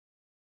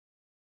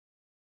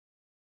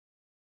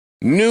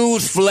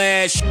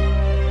Newsflash.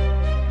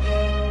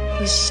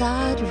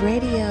 Rashad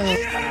Radio.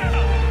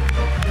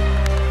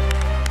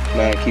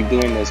 Man, keep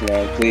doing this,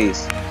 man,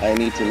 please. I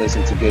need to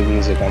listen to good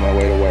music on my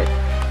way to work.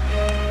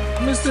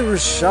 Mr.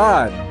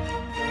 Rashad.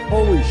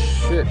 Holy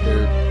shit,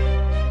 dude.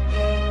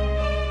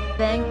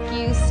 Thank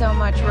you so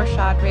much,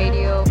 Rashad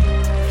Radio.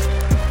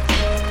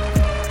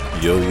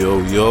 Yo, yo,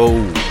 yo.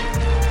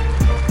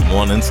 I'm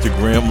on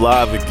Instagram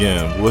Live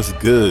again. What's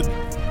good?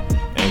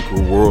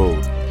 Anchor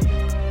World.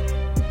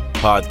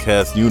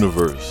 Podcast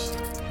Universe.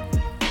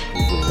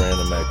 This is a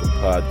random act of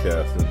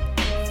podcasting.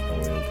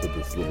 I'm going to put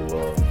this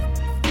little,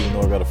 even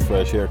though I got a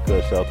fresh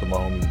haircut, shout out to my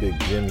homie Big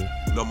Jimmy.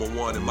 Number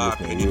one, in my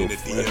opinion, in the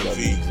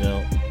DMV.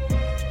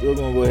 Still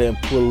going to go ahead and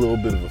put a little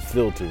bit of a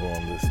filter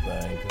on this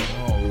thing, because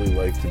I don't really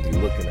like to be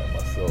looking at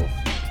myself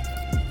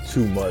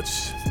too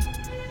much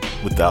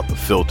without the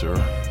filter.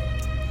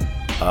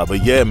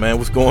 But yeah, man,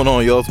 what's going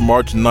on, y'all? It's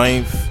March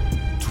 9th,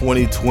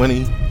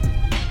 2020.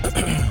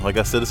 Like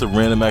I said, it's a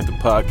random act of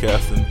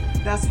podcasting.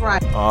 That's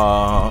right.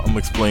 I'm gonna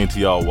explain to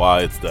y'all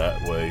why it's that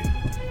way.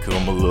 Because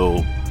I'm a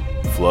little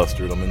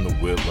flustered. I'm in the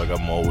whip like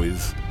I'm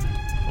always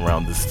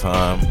around this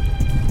time.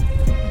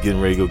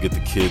 Getting ready to go get the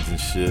kids and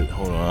shit.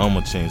 Hold on, I'm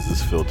gonna change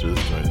this filter.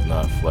 This joint is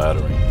not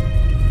flattering.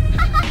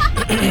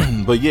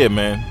 But yeah,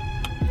 man,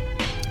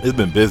 it's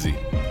been busy.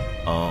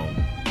 All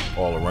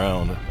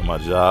around. In my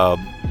job,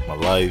 my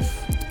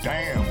life.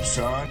 Damn,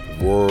 son.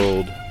 The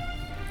world.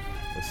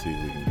 Let's see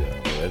if we can get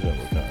out. That joint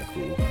look kind of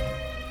cool.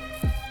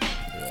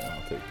 Yeah,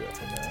 I'll take that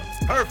for now.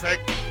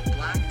 Perfect.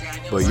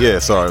 But yeah,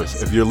 sorry.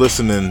 If you're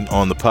listening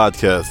on the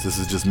podcast, this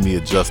is just me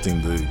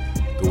adjusting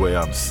the way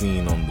I'm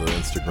seen on the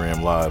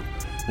Instagram Live.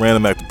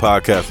 Random Act of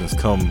Podcasting has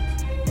come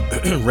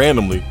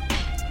randomly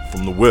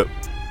from the whip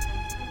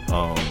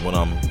when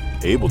I'm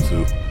able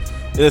to.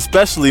 And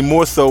especially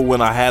more so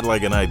when I had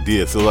like an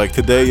idea. So like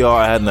today, y'all,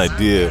 I had an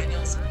idea.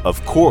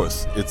 Of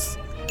course, it's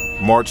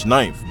March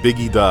 9th.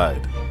 Biggie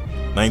died.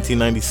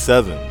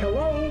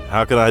 1997.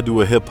 How could I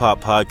do a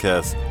hip-hop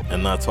podcast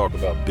and not talk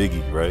about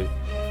Biggie, right?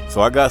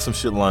 So I got some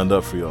shit lined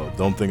up for y'all.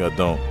 Don't think I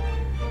don't.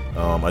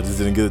 I just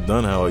didn't get it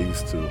done how I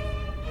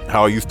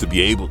used to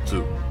be able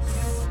to.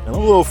 And I'm a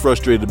little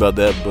frustrated about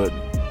that, but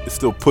it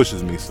still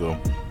pushes me. So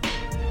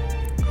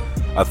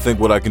I think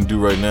what I can do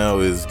right now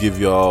is give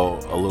y'all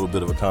a little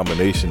bit of a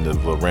combination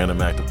of a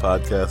random act of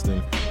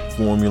podcasting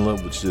formula,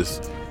 which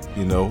just,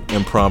 you know,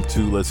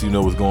 impromptu, lets you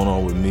know what's going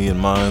on with me and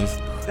mines.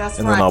 That's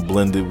and right. then I'll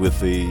blend it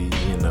with a,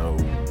 you know,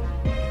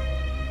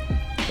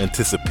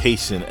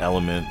 anticipation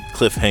element,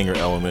 cliffhanger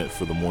element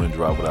for the morning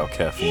drive without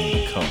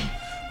caffeine to come.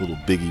 A little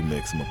Biggie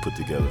mix I'm going to put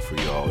together for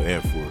y'all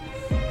and for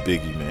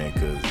Biggie, man,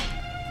 because,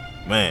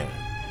 man,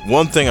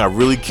 one thing I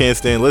really can't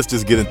stand, let's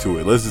just get into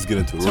it.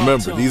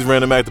 Remember, these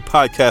Random Act of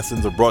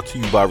Podcastings are brought to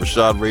you by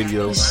Rashad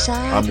Radio.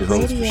 I'm your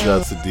host,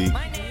 Rashad Sadiq.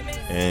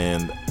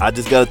 And I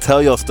just got to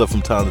tell y'all stuff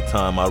from time to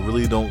time. I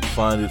really don't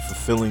find it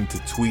fulfilling to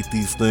tweet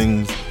these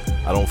things.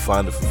 I don't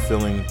find it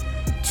fulfilling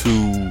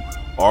to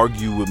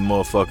argue with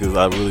motherfuckers.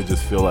 I really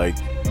just feel like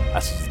I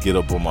should just get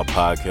up on my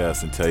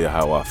podcast and tell you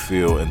how I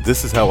feel. And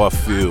this is how I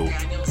feel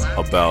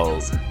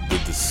about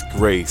the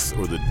disgrace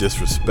or the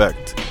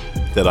disrespect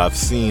that I've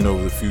seen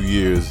over the few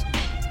years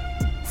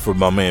for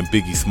my man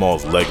Biggie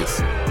Small's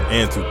legacy,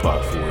 and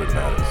Tupac for what it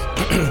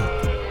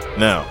matters.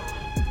 Now,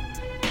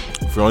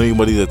 for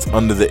anybody that's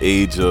under the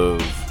age of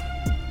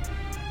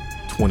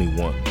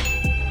 21,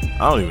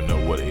 I don't even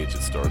know what age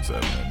it starts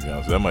at, man, to be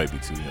honest. That might be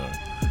too young.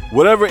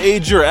 Whatever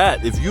age you're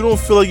at, if you don't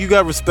feel like you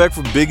got respect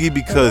for Biggie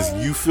because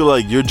you feel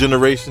like your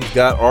generation's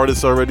got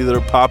artists already that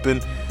are popping,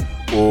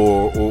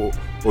 or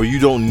you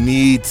don't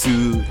need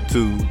to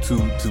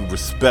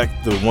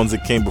respect the ones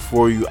that came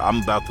before you,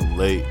 I'm about to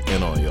lay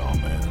in on y'all,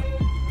 man.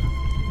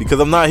 Because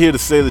I'm not here to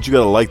say that you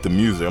gotta like the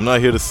music. I'm not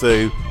here to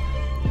say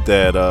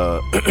that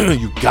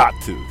you got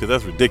to, because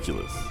that's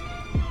ridiculous.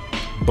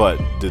 But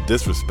to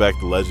disrespect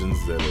the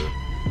legends that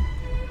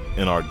are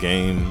in our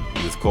game,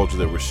 this culture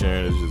that we're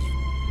sharing, is just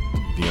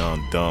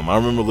beyond dumb. I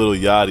remember Lil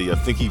Yachty, I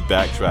think he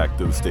backtracked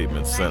those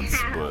statements since,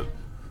 but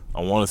I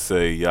want to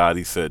say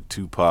Yachty said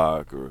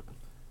Tupac or,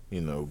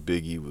 you know,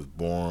 Biggie was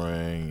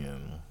boring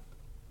and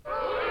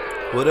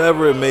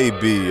whatever it may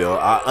be.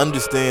 I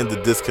understand the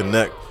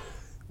disconnect,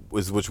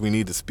 which we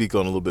need to speak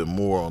on a little bit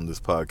more on this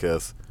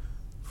podcast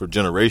for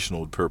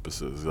generational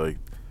purposes. Like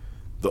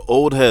the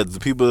old heads,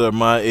 the people that are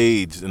my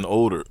age and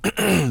older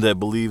that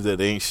believe that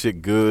ain't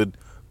shit good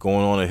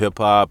going on in hip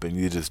hop and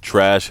you just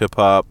trash hip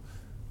hop,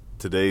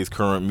 today's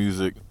current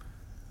music,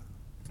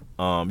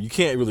 you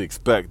can't really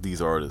expect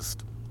these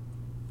artists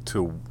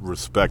to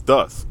respect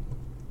us.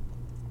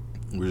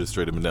 We're just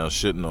straight up and down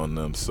shitting on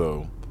them.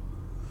 So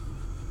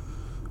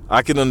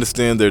I can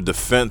understand their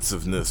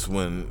defensiveness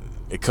when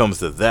it comes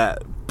to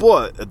that,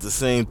 but at the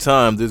same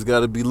time, there's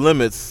got to be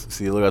limits.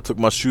 See, look, I took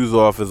my shoes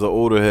off as an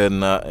older head,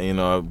 and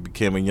I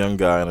became a young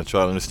guy, and I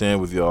try to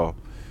understand with y'all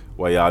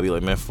why y'all be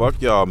like, man, fuck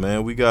y'all,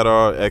 man. We got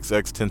our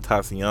XX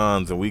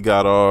Tentacions, and we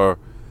got our,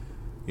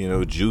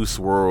 Juice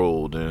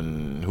World,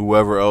 and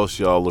whoever else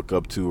y'all look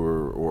up to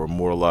or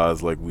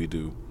immortalize like we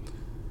do.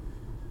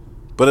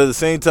 But at the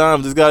same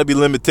time, there's got to be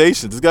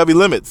limitations. There's got to be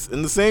limits.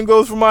 And the same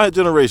goes for my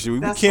generation.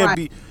 We can't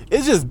be...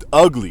 It's just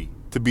ugly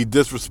to be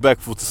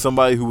disrespectful to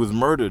somebody who was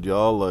murdered,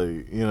 y'all.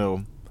 Like, you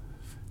know,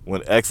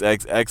 when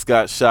XXX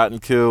got shot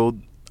and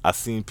killed, I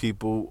seen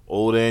people,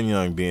 old and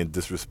young, being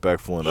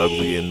disrespectful and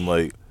ugly. And,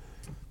 like,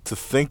 to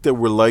think that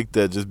we're like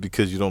that just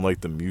because you don't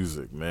like the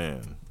music,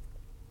 man.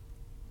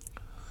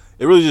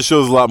 It really just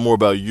shows a lot more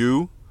about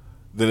you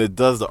than it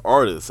does the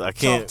artist. I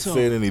can't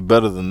say it any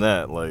better than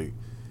that. Like,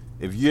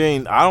 if you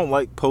ain't... I don't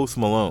like Post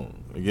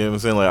Malone. You get what I'm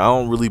saying? Like, I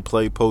don't really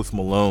play Post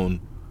Malone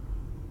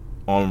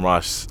on my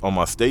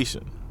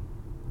station.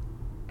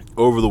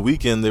 Over the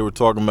weekend, they were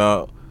talking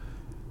about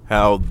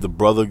how the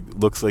brother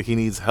looks like he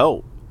needs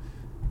help.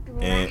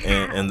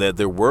 And that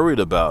they're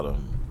worried about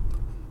him.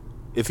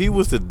 If he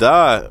was to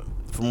die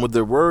from what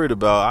they're worried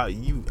about,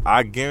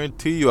 I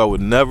guarantee you I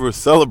would never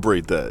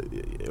celebrate that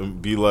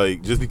and be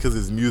like, just because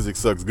his music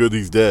sucks good,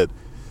 he's dead.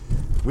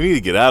 We need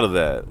to get out of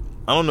that.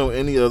 I don't know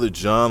any other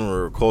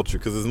genre or culture,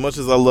 because as much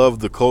as I love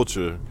the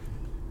culture,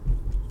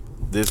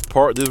 there's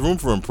room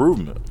for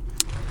improvement.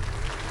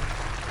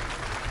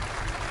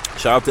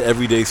 Shout out to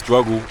Everyday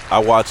Struggle. I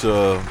watch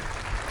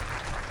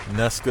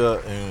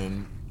Nesca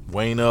and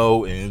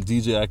Wayno and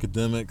DJ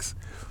Academics.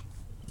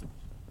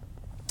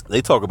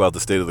 They talk about the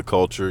state of the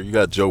culture. You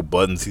got Joe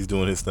Buttons, he's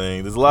doing his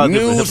thing. There's a lot of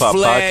different hip-hop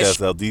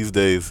podcasts out these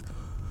days.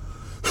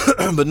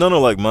 But none are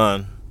like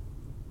mine,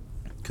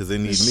 because they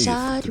need me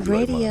to be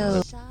like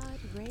mine,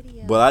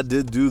 right? But I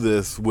did do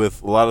this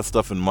with a lot of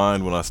stuff in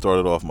mind when I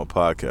started off my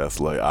podcast.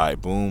 Like, all right,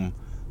 boom,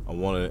 I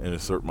want to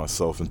insert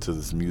myself into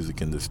this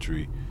music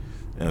industry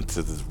and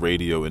into this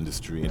radio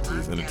industry, into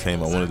this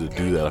entertainment. I wanted to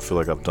do that. I feel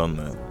like I've done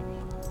that.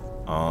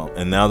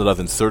 And now that I've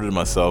inserted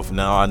myself,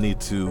 now I need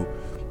to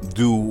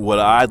do what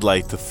I'd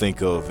like to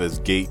think of as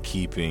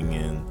gatekeeping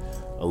and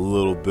a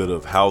little bit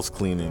of house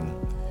cleaning,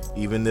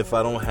 even if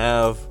I don't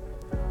have,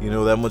 you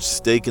know, that much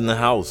stake in the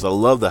house. I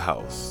love the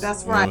house.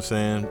 That's right. You know what I'm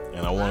saying?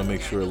 And I want to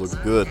make sure it looks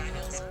good.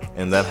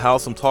 And that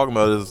house I'm talking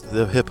about is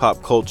the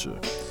hip-hop culture.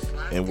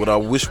 And what I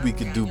wish we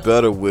could do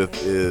better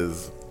with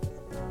is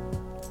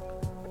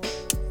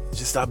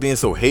just stop being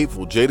so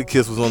hateful.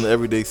 Jadakiss was on the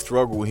Everyday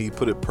Struggle when he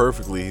put it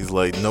perfectly. He's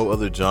like, no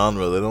other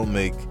genre. They don't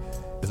make...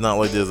 It's not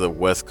like there's a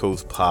West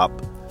Coast pop,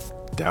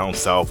 down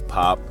South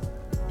pop,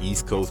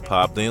 East Coast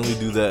pop. They only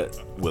do that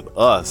with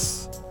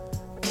us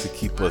to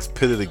keep us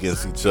pitted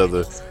against each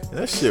other. And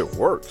that shit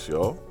works,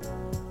 y'all.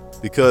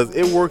 Because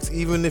it works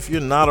even if you're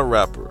not a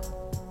rapper.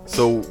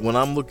 So when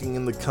I'm looking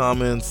in the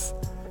comments,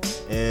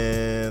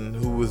 and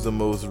who was the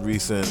most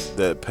recent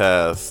that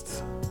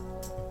passed?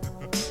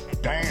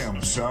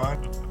 Damn,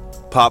 son.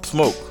 Pop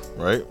Smoke,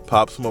 right?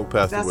 Pop Smoke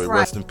passed That's away. right.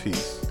 Rest in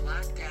peace.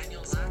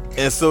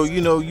 And so,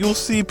 you know, you'll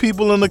see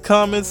people in the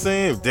comments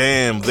saying,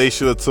 damn, they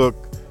should have took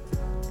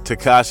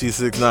Tekashi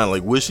 6ix9ine,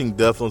 like wishing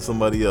death on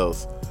somebody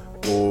else.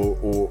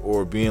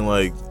 Or being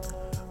like,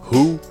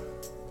 who?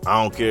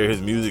 I don't care,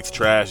 his music's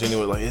trash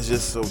anyway. Like, it's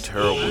just so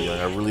terrible. Like,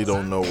 I really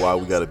don't know why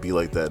we gotta be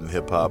like that in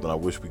hip hop, and I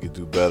wish we could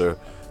do better.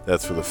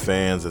 That's for the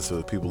fans, that's for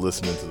the people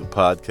listening to the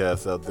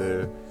podcast out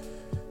there.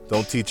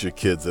 Don't teach your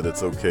kids that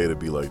it's okay to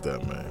be like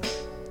that, man.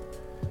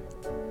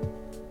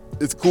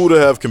 It's cool to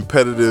have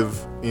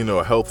competitive, you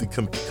know, healthy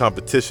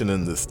competition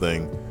in this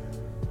thing,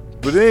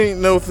 but there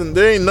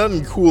ain't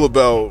nothing cool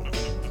about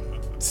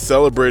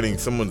celebrating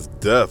someone's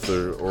death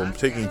or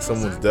taking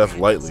someone's death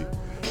lightly.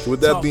 So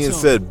with that being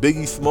said,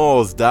 Biggie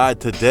Smalls died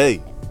today,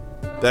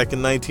 back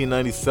in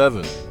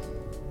 1997.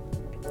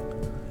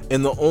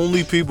 And the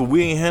only people,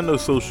 we ain't had no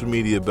social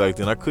media back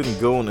then. I couldn't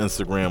go on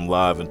Instagram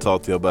Live and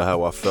talk to you about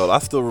how I felt. I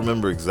still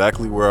remember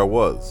exactly where I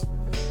was.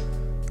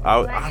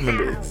 I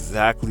remember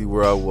exactly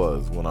where I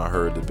was when I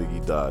heard that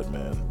Biggie died,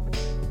 man.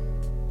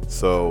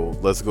 So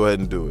let's go ahead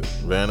and do it.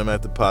 Random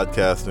Act of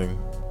Podcasting,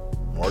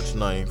 March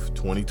 9th,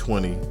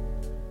 2020.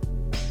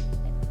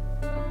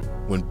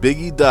 When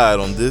Biggie died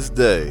on this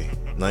day,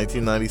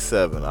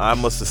 1997, I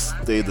must have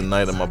stayed the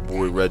night at my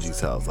boy Reggie's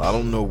house. I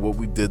don't know what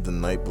we did the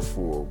night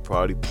before.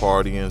 Probably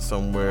partying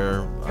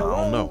somewhere. I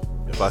don't know.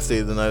 If I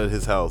stayed the night at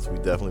his house, we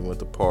definitely went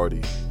to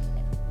party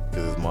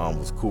because his mom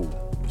was cool.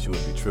 She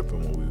wouldn't be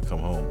tripping when we would come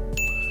home.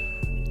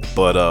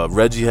 But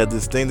Reggie had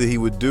this thing that he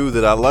would do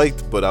that I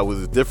liked, but I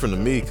was different to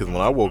me because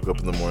when I woke up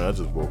in the morning, I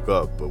just woke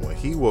up. But when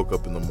he woke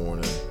up in the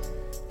morning,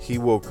 he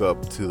woke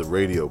up to the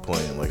radio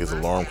playing. Like his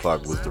alarm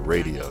clock was the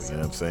radio, you know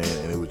what I'm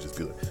saying? And it would just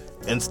be like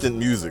instant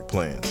music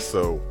playing.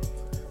 So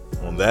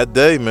on that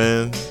day,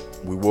 man,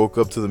 we woke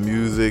up to the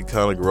music,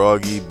 kind of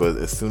groggy, but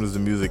as soon as the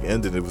music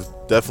ended, it was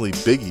definitely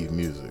Biggie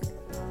music.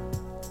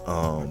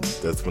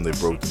 That's when they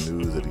broke the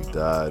news that he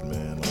died,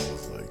 man. I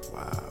was like,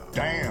 wow.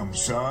 Damn,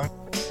 son.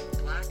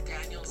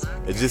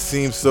 It just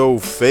seems so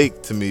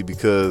fake to me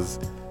because,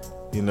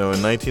 you know,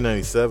 in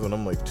 1997,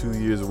 I'm like 2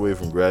 years away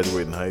from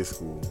graduating high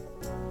school.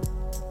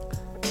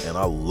 And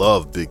I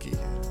love Biggie.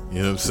 You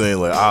know what I'm saying?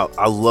 Like,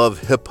 I love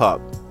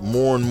hip-hop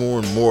more and more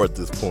and more at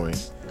this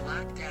point.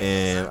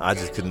 And I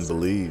just couldn't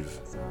believe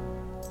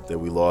that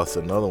we lost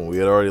another one. We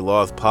had already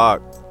lost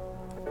Pac.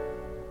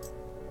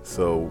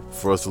 So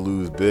for us to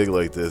lose Big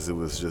like this, it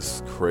was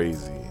just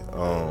crazy.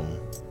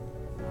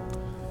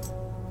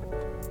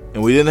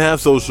 And we didn't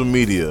have social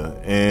media,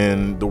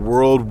 and the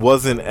world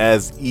wasn't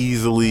as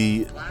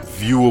easily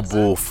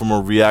viewable from a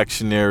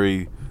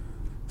reactionary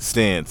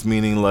stance,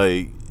 meaning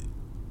like,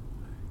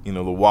 you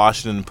know, the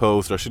Washington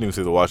Post, or I shouldn't even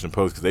say the Washington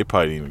Post because they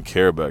probably didn't even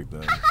care back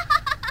then,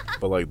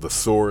 but like The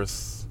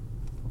Source,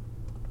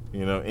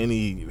 you know,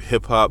 any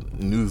hip-hop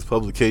news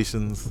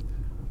publications,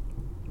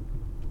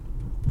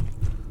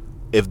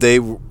 if they,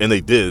 and they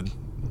did,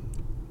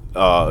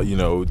 you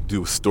know,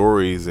 do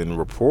stories and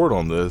report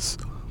on this,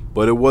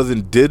 but it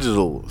wasn't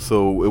digital,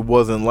 so it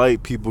wasn't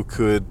like people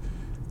could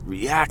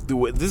react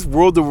to it. This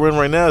world that we're in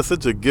right now is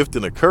such a gift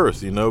and a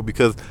curse, you know,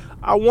 because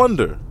I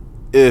wonder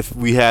if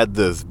we had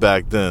this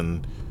back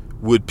then,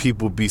 would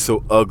people be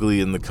so ugly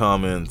in the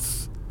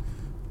comments?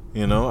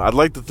 You know, I'd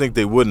like to think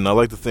they wouldn't. I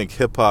like to think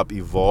hip-hop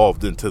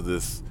evolved into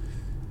this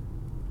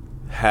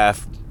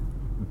half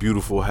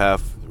beautiful,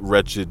 half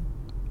wretched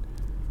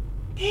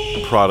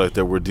product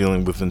that we're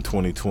dealing with in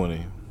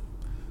 2020.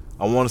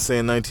 I want to say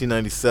in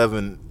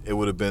 1997, it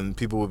would have been,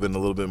 people would have been a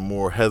little bit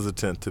more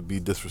hesitant to be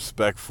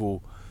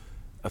disrespectful.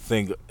 I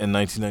think in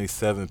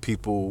 1997,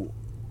 people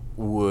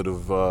would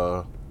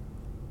have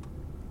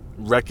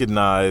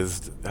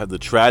recognized the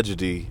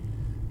tragedy.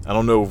 I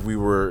don't know if we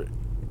were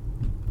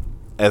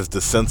as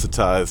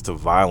desensitized to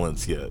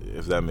violence yet,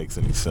 if that makes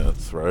any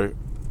sense, right?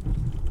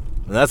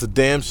 And that's a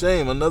damn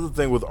shame. Another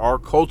thing with our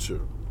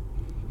culture,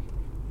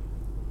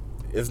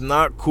 it's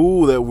not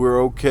cool that we're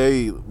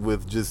okay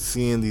with just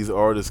seeing these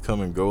artists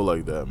come and go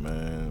like that,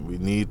 man. We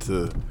need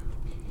to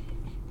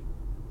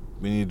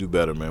do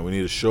better, man. We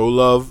need to show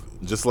love,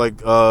 just like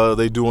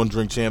they do on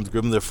Drink Champs.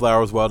 Give them their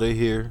flowers while they're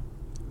here.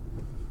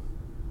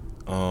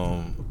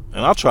 And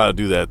I'll try to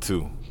do that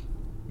too,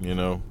 you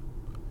know.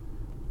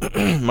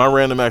 My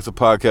random acts of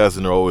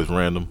podcasting are always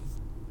random,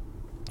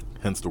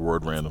 hence the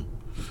word random.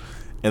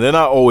 And they're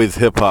not always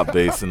hip-hop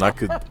based, and I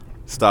could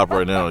stop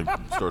right now and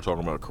start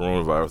talking about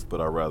coronavirus,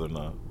 but I'd rather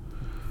not.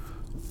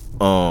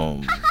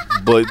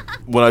 But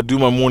when I do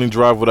my morning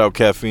drive without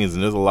caffeines,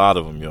 and there's a lot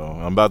of them, y'all.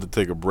 I'm about to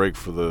take a break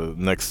for the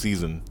next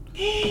season.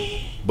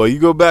 But you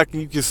go back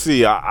and you can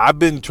see, I've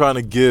been trying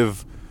to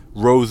give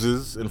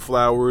roses and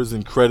flowers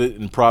and credit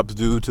and props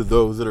due to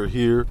those that are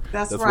here.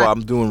 That's right. Why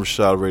I'm doing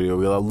Rashad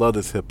Radio. I love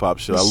this hip-hop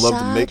shit. I love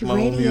to make my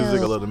own music.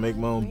 I love to make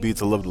my own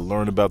beats. I love to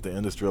learn about the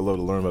industry. I love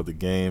to learn about the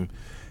game.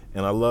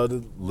 And I love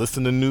to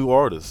listen to new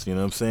artists, you know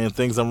what I'm saying?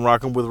 Things I'm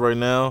rocking with right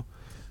now.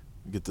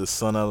 Get the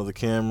sun out of the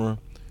camera.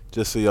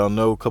 Just so y'all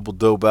know, a couple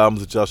dope albums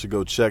that y'all should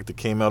go check that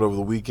came out over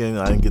the weekend.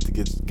 I didn't get to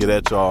get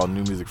at y'all on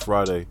New Music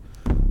Friday.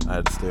 I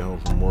had to stay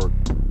home from work.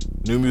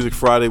 New Music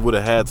Friday would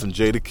have had some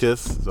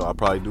Jadakiss, so I'll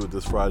probably do it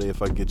this Friday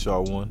if I get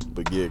y'all one.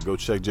 But yeah, go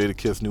check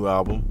Jadakiss' new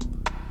album.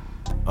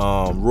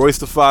 Royce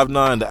the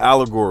 5'9", The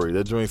Allegory.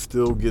 That joint's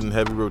still getting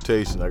heavy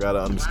rotation. I got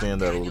to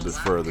understand that a little bit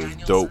further.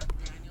 It's dope.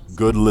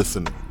 Good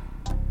listening.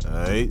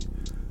 Alright?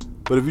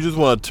 But if you just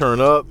want to turn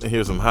up and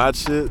hear some hot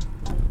shit,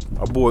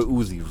 our boy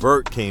Uzi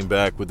Vert came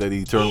back with that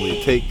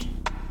Eternally Take.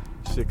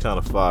 Shit kind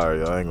of fire,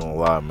 y'all. I ain't gonna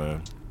lie,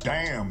 man.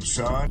 Damn,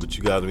 son. But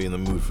you gotta be in the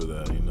mood for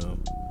that, you know?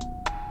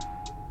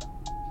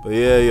 But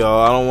yeah,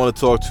 y'all, I don't want to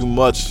talk too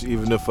much,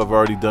 even if I've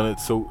already done it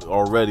so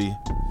already.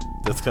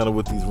 That's kind of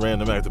what these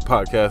random active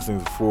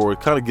podcastings are for.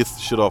 It kind of gets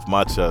the shit off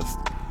my chest.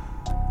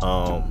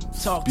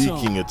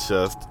 Speaking of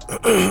chest,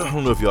 I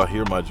don't know if y'all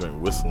hear my joint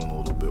whistling a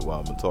little bit while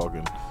I've been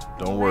talking.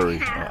 Don't worry,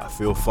 I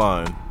feel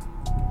fine.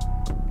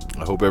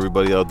 I hope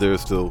everybody out there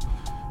is still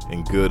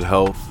in good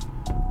health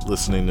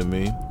listening to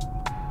me.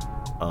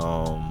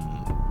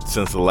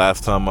 Since the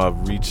last time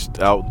I've reached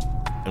out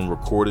and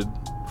recorded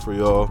for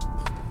y'all,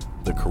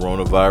 the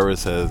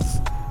coronavirus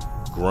has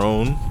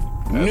grown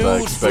as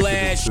I expected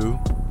it to,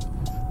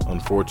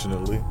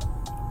 unfortunately.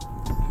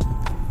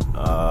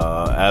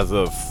 As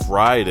of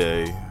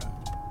Friday,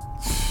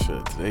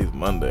 shit, today's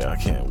Monday. I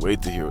can't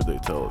wait to hear what they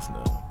tell us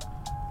now.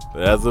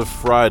 But as of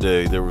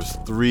Friday, there was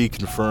 3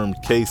 confirmed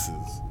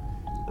cases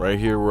right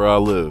here where I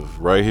live,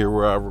 right here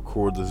where I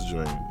record this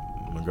joint,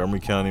 Montgomery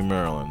County,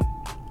 Maryland.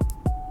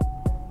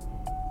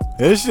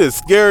 And this shit's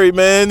scary,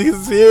 man.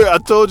 He's here. I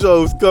told y'all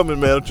it was coming,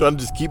 man. I'm trying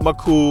to just keep my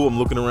cool. I'm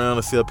looking around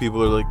and see how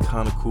people are like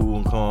kind of cool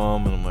and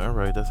calm, and I'm like, all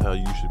right, that's how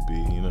you should be,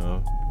 you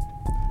know.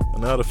 I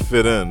know how to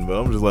fit in, but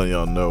I'm just letting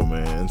y'all know,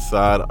 man.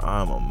 Inside,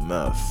 I'm a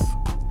mess.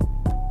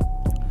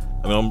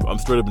 I mean, I'm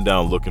straight up and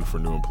down looking for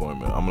new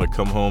employment. I'm gonna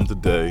come home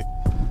today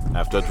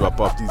after I drop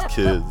off these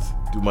kids,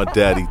 do my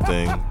daddy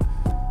thing.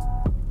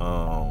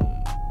 I'm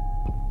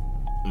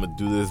gonna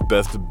do this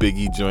Best of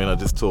B.I.G joint I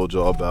just told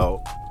y'all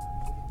about,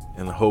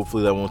 and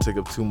hopefully that won't take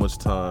up too much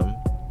time.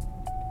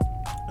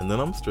 And then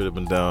I'm straight up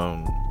and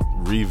down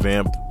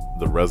revamp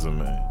the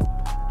resume,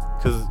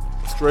 cause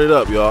straight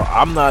up, y'all,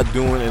 I'm not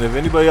doing, and if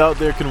anybody out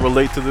there can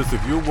relate to this,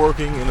 if you're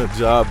working in a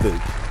job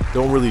that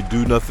don't really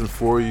do nothing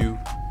for you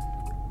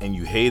and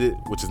you hate it,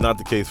 which is not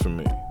the case for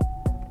me.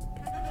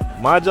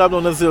 My job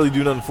don't necessarily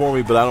do nothing for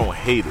me, but I don't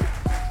hate it.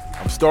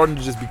 I'm starting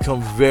to just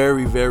become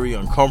very, very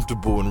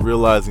uncomfortable and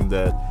realizing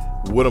that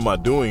what am I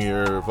doing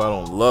here if I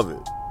don't love it?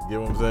 You You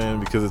know what I'm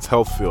saying? Because it's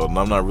health field, and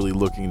I'm not really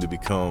looking to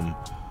become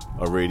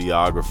a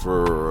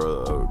radiographer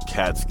or a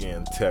CAT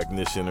scan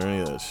technician or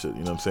any of that shit. You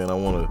know what I'm saying? I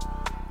want to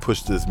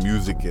push this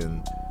music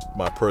and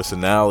my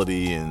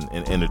personality and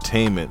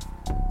entertainment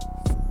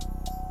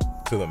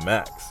to the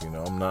max. You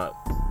know, I'm not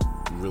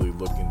really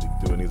looking to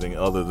do anything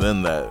other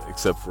than that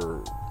except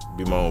for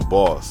be my own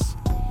boss.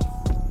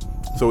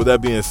 So with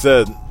that being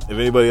said, if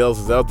anybody else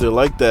is out there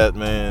like that,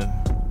 man,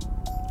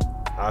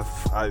 I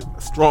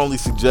strongly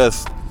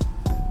suggest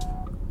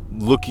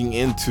looking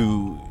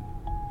into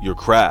your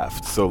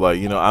craft. So like,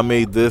 you know, I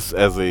made this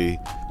as a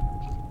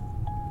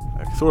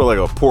sort of like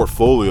a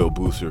portfolio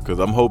booster, because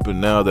I'm hoping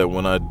now that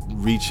when I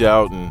reach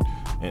out and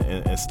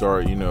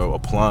start, you know,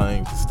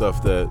 applying to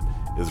stuff that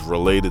is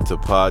related to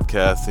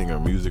podcasting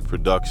or music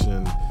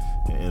production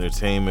and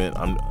entertainment,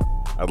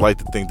 I'd like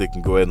to think they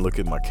can go ahead and look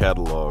at my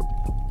catalog.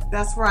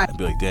 That's right. And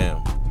be like,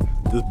 damn,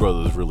 this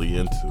brother's really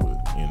into it,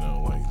 you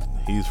know, like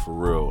he's for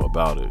real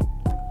about it,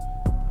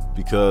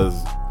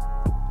 because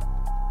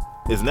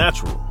it's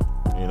natural,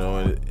 you know.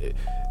 And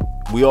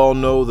we all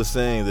know the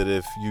saying that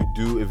if you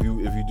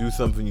do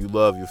something you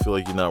love, you feel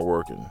like you're not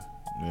working,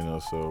 you know.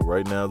 So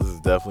right now, this is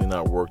definitely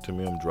not work to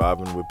me. I'm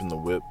driving, whipping the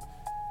whip,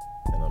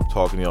 and I'm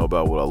talking to y'all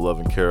about what I love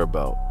and care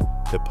about,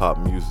 hip hop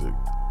music.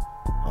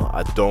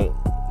 I don't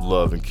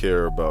love and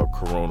care about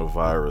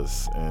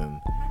coronavirus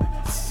and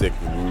sick,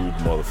 rude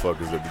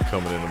motherfuckers that be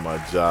coming into my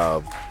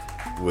job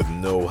with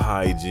no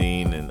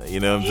hygiene, and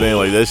you know what I'm saying?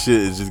 Like, that shit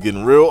is just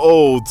getting real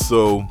old.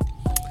 So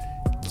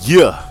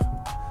yeah,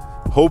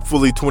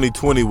 hopefully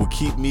 2020 will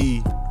keep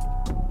me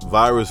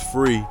virus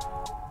free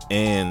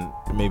and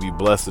maybe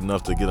blessed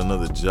enough to get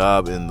another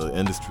job in the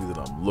industry that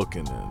I'm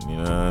looking in. You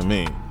know what I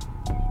mean?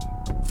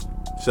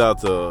 Shout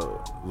out to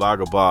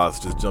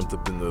Vagabos, just jumped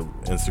up in the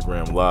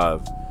Instagram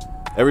live.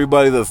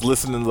 Everybody that's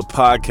listening to the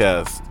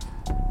podcast,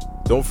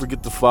 don't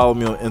forget to follow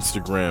me on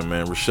Instagram,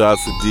 man. Rashad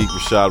Sadiq,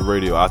 Rashad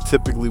Radio. I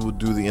typically will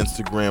do the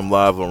Instagram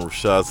live on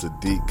Rashad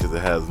Sadiq because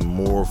it has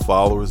more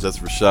followers. That's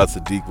Rashad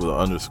Sadiq with an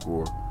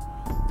underscore.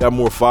 Got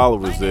more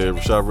followers there.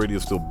 Rashad Radio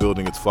is still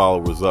building its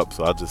followers up,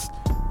 so I just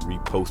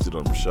reposted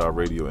on Rashad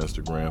Radio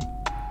Instagram.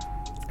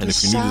 And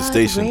if you're new to the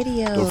station,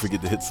 don't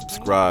forget to hit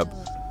subscribe.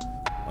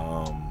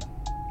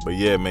 But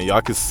yeah, man,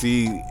 y'all can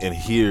see and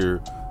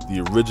hear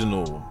the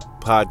original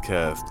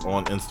podcast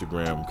on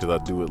Instagram because I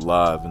do it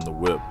live in the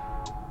whip.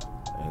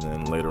 And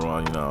then later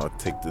on, you know, I'll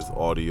take this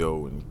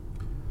audio and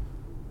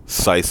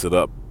size it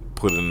up,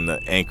 put it in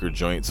the Anchor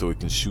joint so we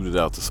can shoot it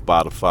out to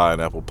Spotify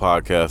and Apple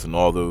Podcasts and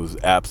all those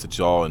apps that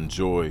y'all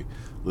enjoy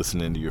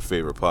listening to your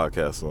favorite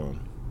podcasts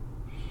on.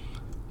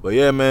 But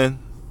yeah, man,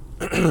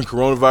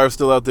 coronavirus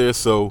still out there,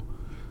 so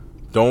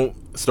don't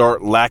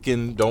start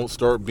lacking. Don't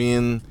start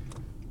being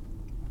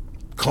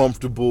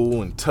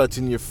comfortable and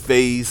touching your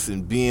face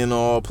and being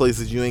all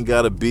places you ain't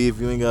gotta be.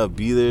 If you ain't gotta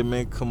be there,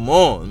 man, come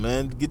on,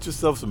 man. Get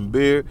yourself some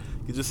beer,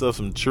 get yourself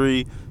some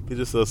tree, get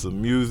yourself some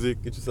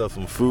music, get yourself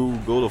some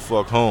food, go the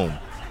fuck home.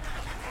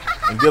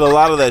 And get a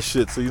lot of that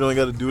shit so you don't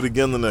gotta do it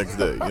again the next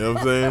day. You know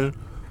what I'm saying?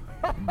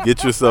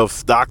 Get yourself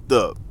stocked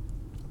up.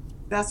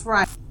 That's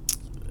right.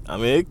 I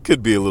mean, it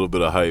could be a little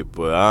bit of hype,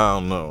 but I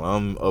don't know.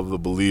 I'm of the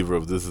believer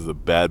of this is a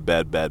bad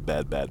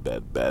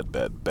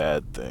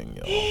thing,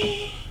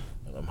 y'all.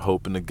 I'm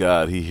hoping to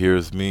God he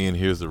hears me and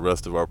hears the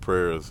rest of our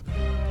prayers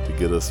to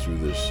get us through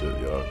this shit,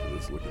 y'all, because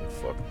it's looking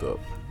fucked up.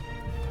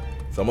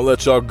 So I'm going to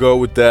let y'all go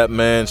with that,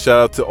 man. Shout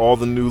out to all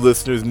the new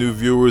listeners, new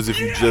viewers. If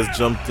you just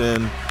jumped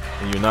in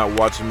and you're not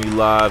watching me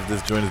live,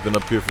 this joint has been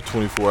up here for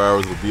 24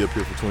 hours. It'll be up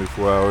here for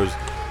 24 hours.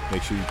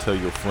 Make sure you tell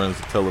your friends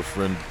to tell a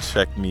friend to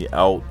check me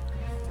out.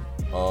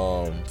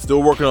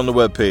 Still working on the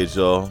webpage,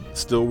 y'all.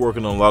 Still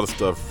working on a lot of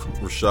stuff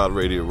Rashad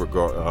Radio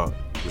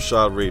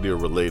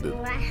related.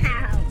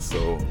 Wow.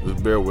 So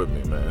just bear with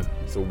me, man.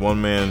 It's a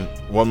one man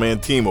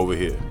team over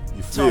here.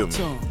 You feel me?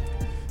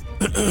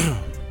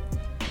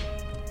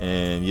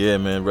 And yeah,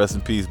 man, rest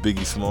in peace,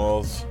 Biggie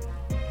Smalls.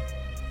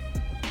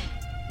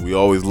 We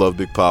always love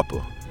Big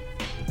Papa.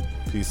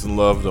 Peace and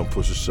love, don't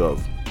push a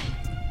shove.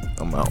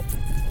 I'm out.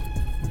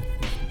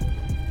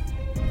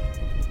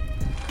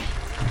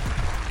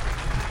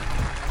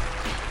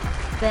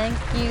 Thank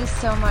you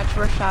so much,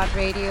 Rashad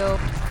Radio.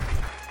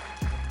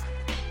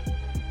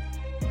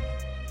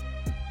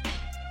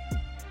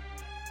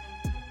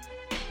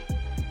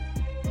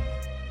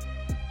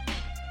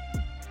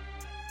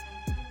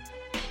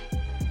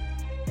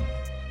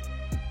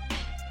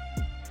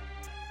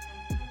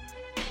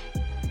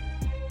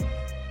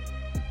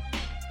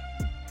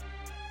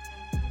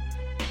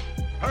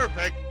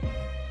 Perfect.